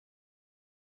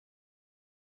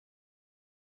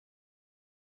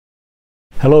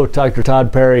Hello, Dr.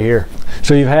 Todd Perry here.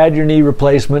 So you've had your knee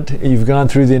replacement, you've gone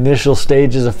through the initial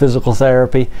stages of physical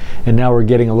therapy, and now we're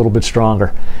getting a little bit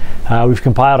stronger. We've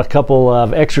compiled a couple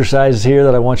of exercises here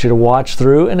that I want you to watch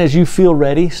through, and as you feel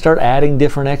ready, start adding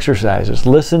different exercises.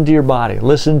 Listen to your body,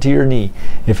 listen to your knee.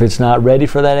 If it's not ready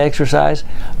for that exercise,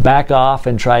 back off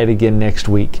and try it again next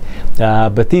week.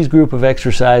 But these group of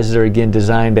exercises are again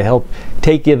designed to help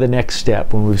take you the next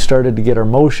step. When we've started to get our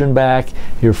motion back,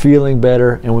 you're feeling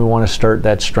better, and we want to start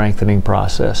that strengthening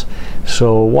process.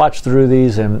 So watch through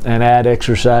these and add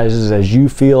exercises as you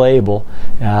feel able,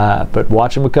 but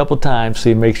watch them a couple times so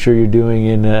you make sure you're doing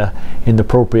in the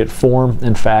appropriate form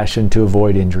and fashion to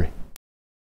avoid injury.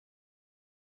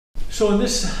 So in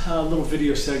this little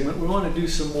video segment, we want to do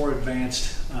some more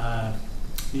advanced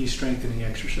knee strengthening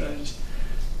exercises.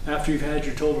 After you've had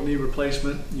your total knee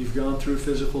replacement, you've gone through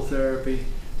physical therapy,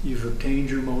 you've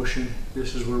obtained your motion,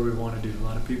 this is where we want to do. A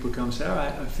lot of people come and say, all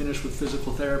right, I'm finished with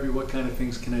physical therapy, what kind of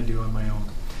things can I do on my own?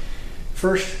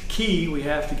 First key, we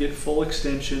have to get full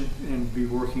extension and be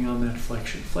working on that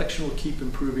flexion. Flexion will keep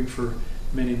improving for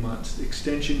many months.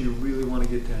 Extension, you really want to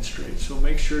get that straight. So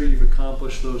make sure you've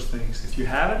accomplished those things. If you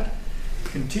haven't,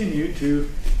 continue to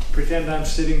pretend I'm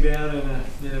sitting down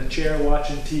in a chair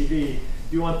watching TV.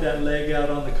 You want that leg out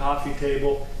on the coffee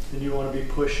table, and you want to be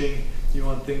pushing. You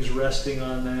want things resting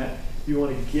on that. You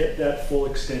want to get that full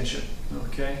extension,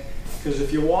 okay? Because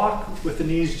if you walk with the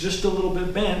knees just a little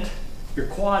bit bent, your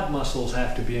quad muscles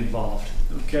have to be involved,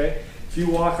 okay? If you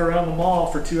walk around the mall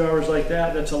for 2 hours like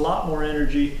that, that's a lot more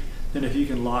energy than if you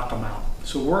can lock them out.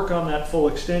 So work on that full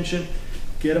extension,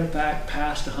 get them back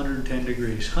past 110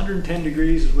 degrees. 110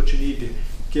 degrees is what you need to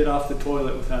get off the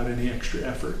toilet without any extra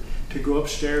effort, to go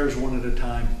upstairs one at a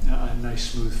time in a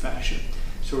nice smooth fashion.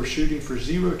 So we're shooting for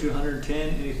 0 to 110,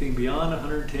 anything beyond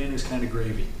 110 is kind of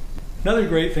gravy. Another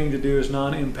great thing to do is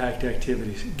non-impact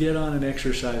activities. Get on an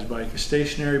exercise bike, a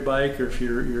stationary bike, or if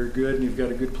you're good and you've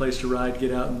got a good place to ride,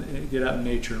 get out in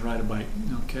nature and ride a bike,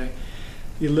 okay?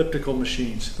 Elliptical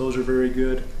machines, those are very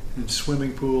good. And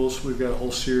swimming pools, we've got a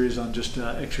whole series on just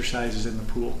exercises in the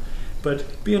pool.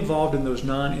 But be involved in those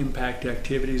non-impact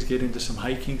activities, get into some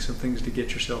hiking, some things to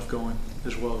get yourself going,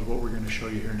 as well as what we're going to show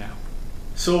you here now.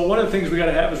 So one of the things we got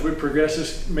to have as we progress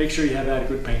is make sure you have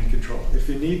adequate pain control. If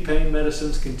you need pain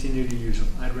medicines, continue to use them.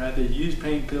 I'd rather use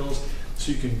pain pills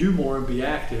so you can do more and be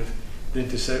active than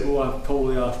to say, oh, I'm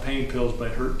totally off pain pills,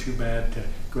 but I hurt too bad to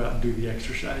go out and do the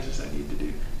exercises I need to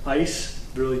do. Ice,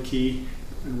 really key,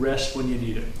 and rest when you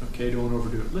need it, okay? Don't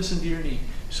overdo it. Listen to your knee.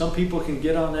 Some people can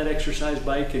get on that exercise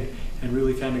bike and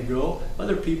really kind of go.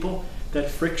 Other people, that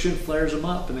friction flares them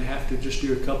up and they have to just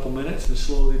do a couple minutes and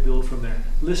slowly build from there.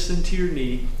 Listen to your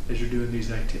knee as you're doing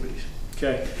these activities.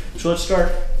 Okay, so let's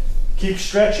start. Keep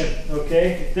stretching,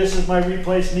 okay? If this is my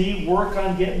replaced knee, work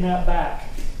on getting that back.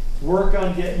 Work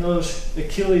on getting those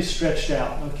Achilles stretched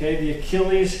out, okay? The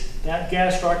Achilles, that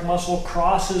gastroc muscle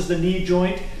crosses the knee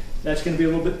joint. That's going to be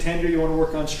a little bit tender. You want to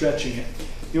work on stretching it.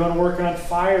 You want to work on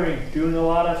firing, doing a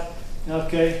lot of,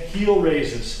 okay, heel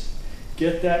raises.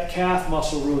 Get that calf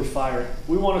muscle really firing.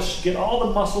 We want to get all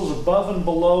the muscles above and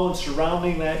below and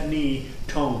surrounding that knee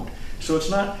toned. So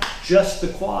it's not just the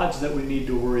quads that we need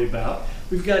to worry about.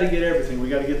 We've got to get everything.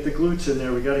 We've got to get the glutes in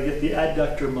there. We've got to get the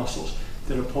adductor muscles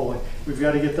that are pulling. We've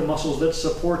got to get the muscles that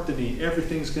support the knee.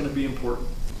 Everything's going to be important.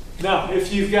 Now,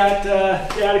 if you've got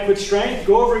adequate strength,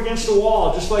 go over against the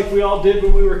wall, just like we all did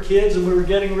when we were kids and we were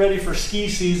getting ready for ski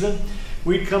season.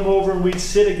 We'd come over and we'd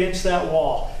sit against that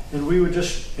wall. And we would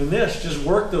just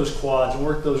work those quads and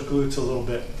work those glutes a little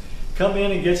bit. Come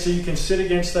in and get so you can sit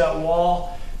against that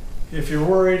wall. If you're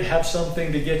worried, have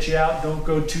something to get you out. Don't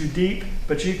go too deep,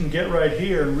 but you can get right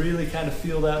here and really kind of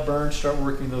feel that burn, start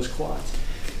working those quads.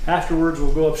 Afterwards,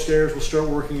 we'll go upstairs, we'll start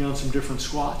working on some different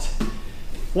squats.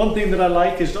 One thing that I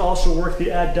like is to also work the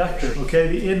adductor, okay,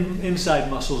 the inside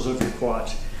muscles of your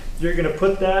quads. You're going to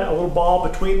put that, a little ball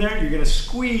between there. You're going to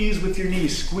squeeze with your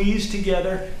knees. Squeeze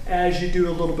together as you do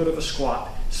a little bit of a squat.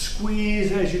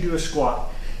 Squeeze as you do a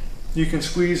squat. You can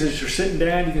squeeze as you're sitting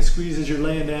down. You can squeeze as you're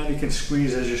laying down. You can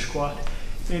squeeze as you squat.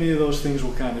 Any of those things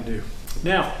will kind of do.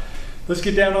 Now, let's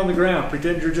get down on the ground.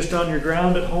 Pretend you're just on your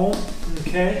ground at home,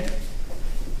 okay?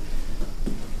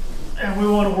 And we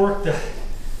want to work the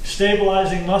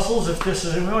stabilizing muscles. If this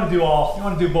is, we want to do all, you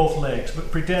want to do both legs,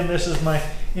 but pretend this is my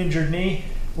injured knee.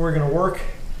 We're going to work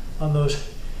on those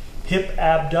hip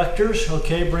abductors,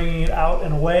 okay, bringing it out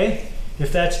and away.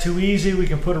 If that's too easy, we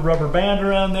can put a rubber band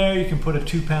around there. You can put a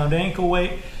 2-pound ankle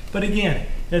weight. But again,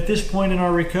 at this point in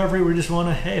our recovery, we just want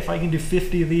to, hey, if I can do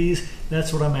 50 of these,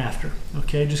 that's what I'm after,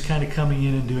 okay, just kind of coming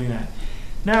in and doing that.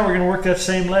 Now we're going to work that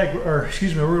same leg, or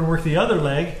excuse me, we're going to work the other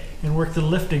leg and work the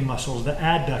lifting muscles, the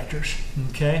adductors,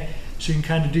 okay? So you can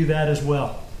kind of do that as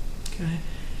well, okay?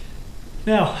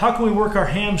 Now, how can we work our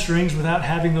hamstrings without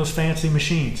having those fancy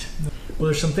machines? Well,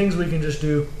 there's some things we can just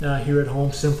do here at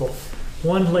home, simple.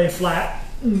 One, lay flat,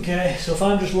 okay? So if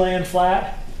I'm just laying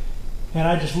flat and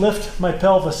I just lift my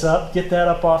pelvis up, get that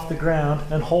up off the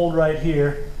ground and hold right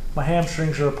here, my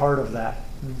hamstrings are a part of that,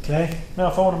 okay? Now,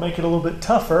 if I want to make it a little bit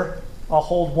tougher, I'll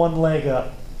hold one leg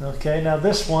up, okay? Now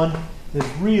this one is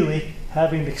really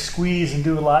having to squeeze and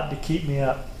do a lot to keep me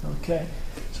up, okay?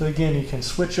 So again, you can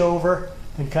switch over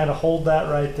and kind of hold that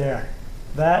right there.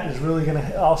 That is really going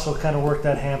to also kind of work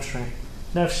that hamstring.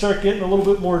 Now if you start getting a little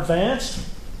bit more advanced,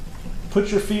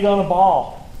 put your feet on a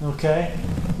ball, okay?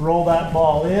 Roll that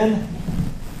ball in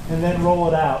and then roll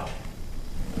it out.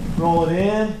 Roll it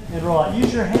in and roll out.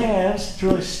 Use your hands to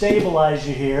really stabilize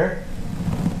you here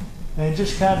and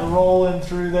just kind of roll in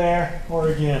through there, or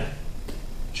again,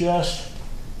 just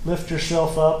lift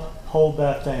yourself up, hold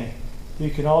that thing. You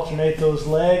can alternate those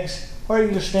legs, or you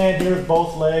can just stand here with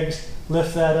both legs,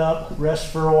 lift that up,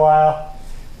 rest for a while,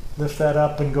 lift that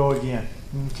up and go again.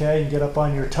 Okay, you get up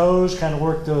on your toes, kind of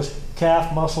work those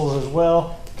calf muscles as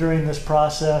well during this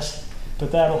process,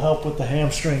 but that'll help with the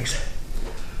hamstrings.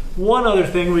 One other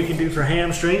thing we can do for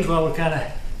hamstrings while we're kind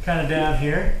of down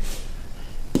here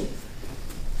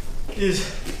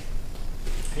is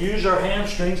use our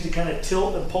hamstrings to kind of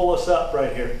tilt and pull us up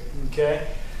right here, okay?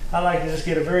 I like to just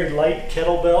get a very light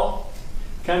kettlebell.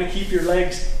 Kind of keep your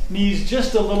legs, knees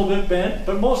just a little bit bent,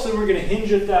 but mostly we're going to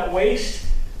hinge at that waist,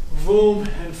 boom,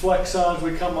 and flex on as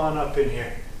we come on up in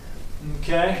here,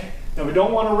 okay? Now we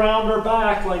don't want to round our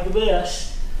back like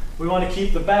this. We want to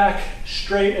keep the back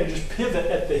straight and just pivot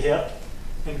at the hip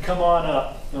and come on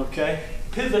up, okay?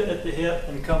 Pivot at the hip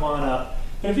and come on up.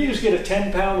 And if you just get a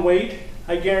 10-pound weight,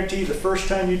 I guarantee the first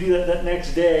time you do that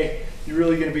next day, you're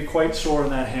really going to be quite sore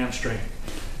in that hamstring.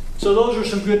 So those are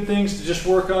some good things to just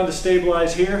work on to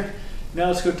stabilize here. Now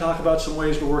let's go talk about some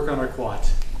ways to work on our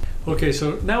quads. Okay,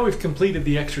 so now we've completed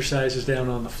the exercises down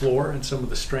on the floor and some of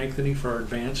the strengthening for our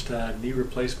advanced knee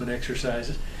replacement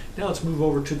exercises. Now let's move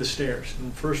over to the stairs.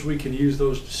 And first we can use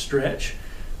those to stretch,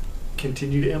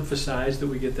 continue to emphasize that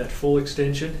we get that full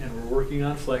extension and we're working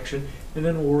on flexion, and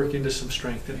then we'll work into some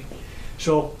strengthening.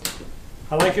 So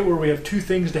I like it where we have two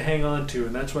things to hang on to,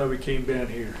 and that's why we came down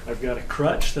here. I've got a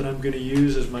crutch that I'm going to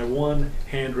use as my one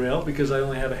handrail because I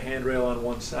only have a handrail on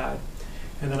one side.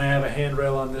 And then I have a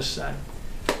handrail on this side.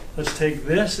 Let's take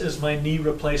this as my knee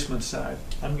replacement side.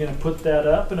 I'm going to put that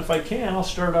up, and if I can, I'll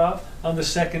start off on the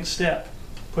second step.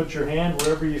 Put your hand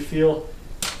wherever you feel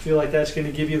like that's going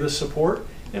to give you the support,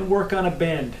 and work on a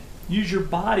bend. Use your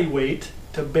body weight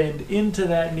to bend into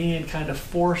that knee and kind of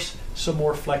force some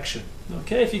more flexion.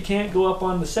 Okay, if you can't go up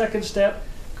on the second step,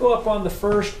 go up on the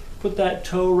first, put that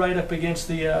toe right up against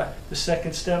the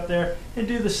second step there, and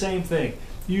do the same thing.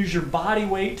 Use your body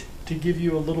weight to give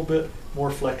you a little bit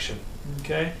more flexion.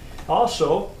 Okay,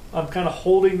 also, I'm kind of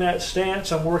holding that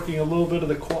stance. I'm working a little bit of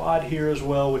the quad here as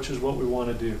well, which is what we want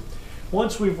to do.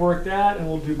 Once we've worked that, and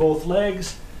we'll do both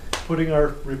legs, putting our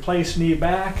replaced knee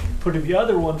back, putting the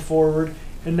other one forward,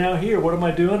 and now here, what am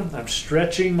I doing? I'm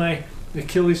stretching my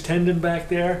Achilles tendon back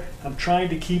there. I'm trying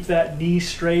to keep that knee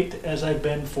straight as I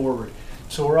bend forward.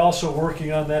 So we're also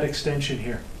working on that extension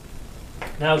here.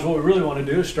 Now is what we really want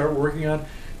to do is start working on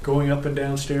going up and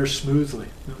down stairs smoothly,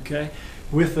 okay?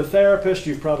 With the therapist,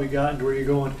 you've probably gotten to where you're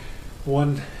going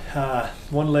one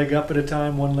leg up at a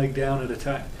time, one leg down at a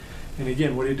time. And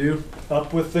again, what do?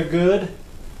 Up with the good,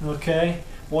 okay?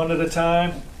 One at a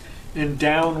time, and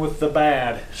down with the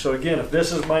bad. So again, if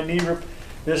this is my knee,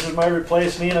 this is my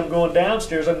replaced knee, and I'm going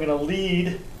downstairs, I'm going to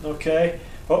lead, okay?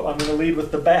 Oh, I'm going to lead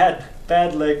with the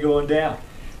bad leg going down.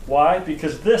 Why?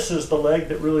 Because this is the leg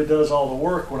that really does all the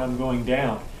work when I'm going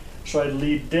down. So I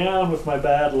lead down with my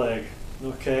bad leg,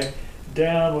 okay?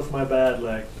 Down with my bad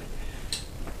leg.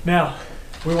 Now,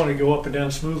 we want to go up and down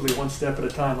smoothly, one step at a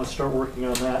time. Let's start working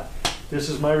on that. This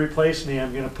is my replaced knee.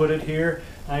 I'm going to put it here.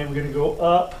 I am going to go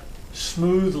up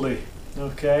smoothly,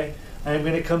 okay? I am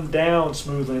going to come down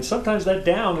smoothly. And sometimes that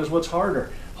down is what's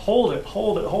harder. Hold it,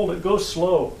 hold it, hold it. Go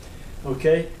slow,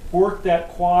 okay? Work that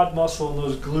quad muscle and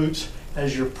those glutes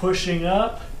as you're pushing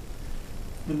up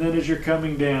and then as you're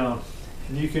coming down.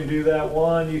 And you can do that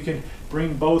one. You can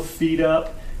bring both feet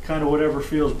up, kind of whatever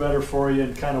feels better for you,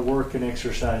 and kind of work and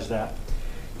exercise that.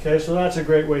 Okay, so that's a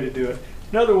great way to do it.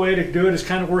 Another way to do it is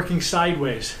kind of working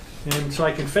sideways. And so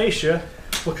I can face you.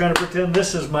 We'll kind of pretend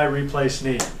this is my replaced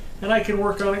knee. And I can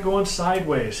work on it going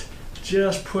sideways.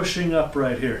 Just pushing up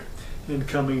right here and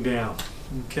coming down.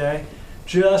 Okay?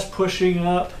 Just pushing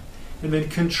up and then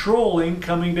controlling,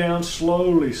 coming down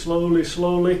slowly, slowly,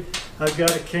 slowly. I've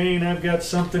got a cane, I've got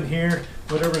something here,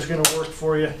 whatever's going to work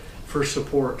for you for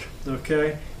support,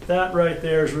 okay? That right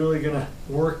there is really going to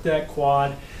work that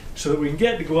quad so that we can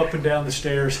get to go up and down the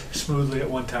stairs smoothly at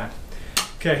one time.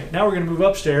 Okay, now we're going to move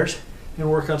upstairs and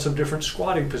work on some different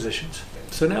squatting positions.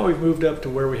 So now we've moved up to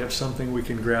where we have something we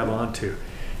can grab onto.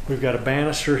 We've got a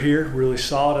banister here, really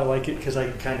solid. I like it because I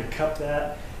can kind of cup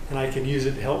that and I can use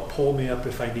it to help pull me up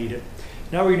if I need it.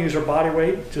 Now we're going to use our body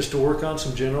weight just to work on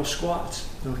some general squats,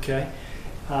 okay?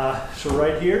 So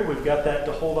right here, we've got that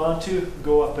to hold on to,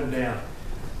 go up and down.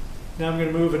 Now I'm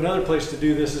going to move. Another place to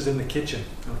do this is in the kitchen,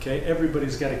 okay?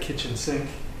 Everybody's got a kitchen sink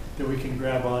that we can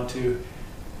grab onto.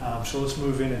 So let's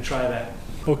move in and try that.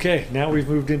 Okay, now we've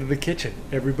moved into the kitchen.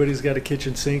 Everybody's got a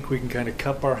kitchen sink. We can kind of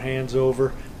cup our hands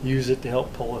over, use it to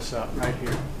help pull us up right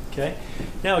here. Okay.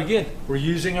 Now again, we're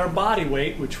using our body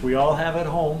weight, which we all have at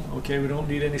home. Okay, we don't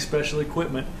need any special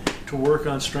equipment to work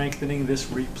on strengthening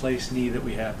this replaced knee that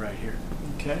we have right here.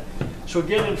 Okay. So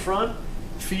get in front,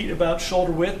 feet about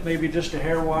shoulder width, maybe just a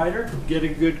hair wider. Get a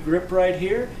good grip right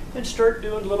here and start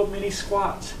doing little mini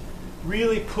squats.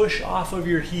 Really push off of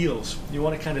your heels. You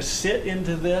want to kind of sit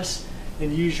into this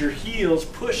and use your heels,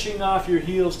 pushing off your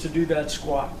heels to do that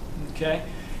squat. Okay.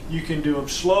 You can do them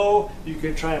slow, you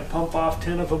can try and pump off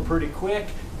 10 of them pretty quick.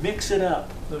 Mix it up,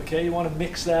 okay? You want to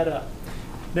mix that up.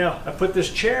 Now, I put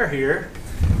this chair here.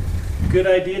 Good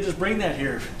idea, just bring that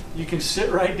here. You can sit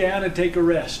right down and take a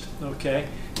rest, okay?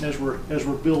 As we're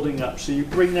building up. So you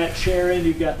bring that chair in,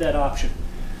 you've got that option.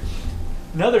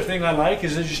 Another thing I like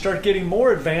is as you start getting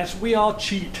more advanced, we all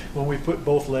cheat when we put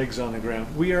both legs on the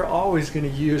ground. We are always going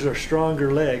to use our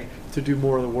stronger leg to do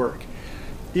more of the work.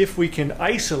 If we can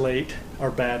isolate our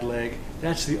bad leg,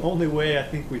 that's the only way I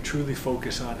think we truly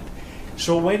focus on it.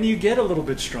 So when you get a little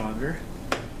bit stronger,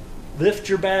 lift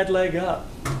your bad leg up.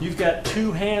 You've got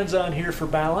two hands on here for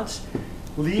balance.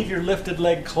 Leave your lifted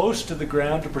leg close to the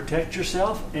ground to protect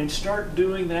yourself and start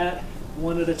doing that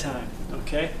one at a time,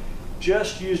 okay?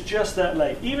 Just use just that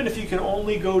leg. Even if you can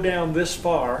only go down this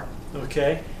far,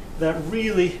 okay, that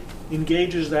really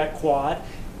engages that quad.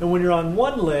 And when you're on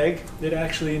one leg, it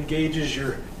actually engages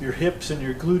your hips and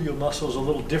your gluteal muscles a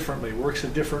little differently, works a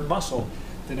different muscle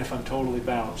than if I'm totally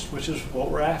balanced, which is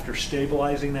what we're after,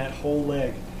 stabilizing that whole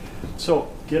leg.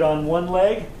 So get on one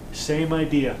leg, same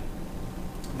idea.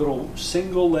 Little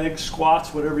single leg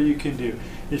squats, whatever you can do.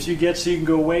 If you get so you can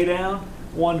go way down,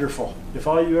 wonderful. If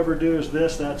all you ever do is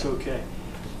this, that's okay.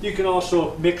 You can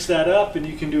also mix that up and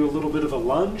you can do a little bit of a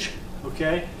lunge,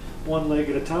 okay? One leg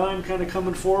at a time, kind of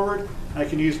coming forward. I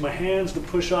can use my hands to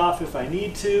push off if I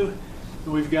need to.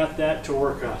 And we've got that to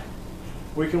work on.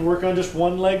 We can work on just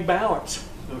one leg balance,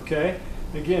 okay?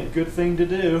 Again, good thing to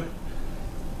do.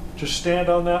 Just stand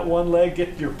on that one leg,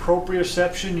 get your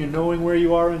proprioception, you're knowing where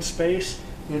you are in space,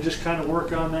 and just kind of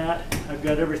work on that. I've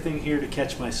got everything here to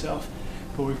catch myself.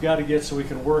 But we've got to get so we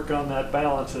can work on that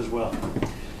balance as well.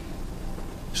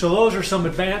 So those are some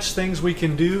advanced things we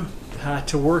can do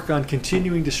to work on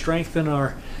continuing to strengthen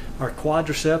our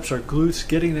quadriceps, our glutes,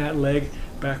 getting that leg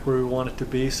back where we want it to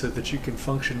be so that you can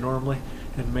function normally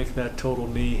and make that total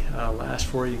knee last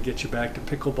for you and get you back to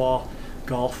pickleball,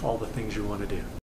 golf, all the things you want to do.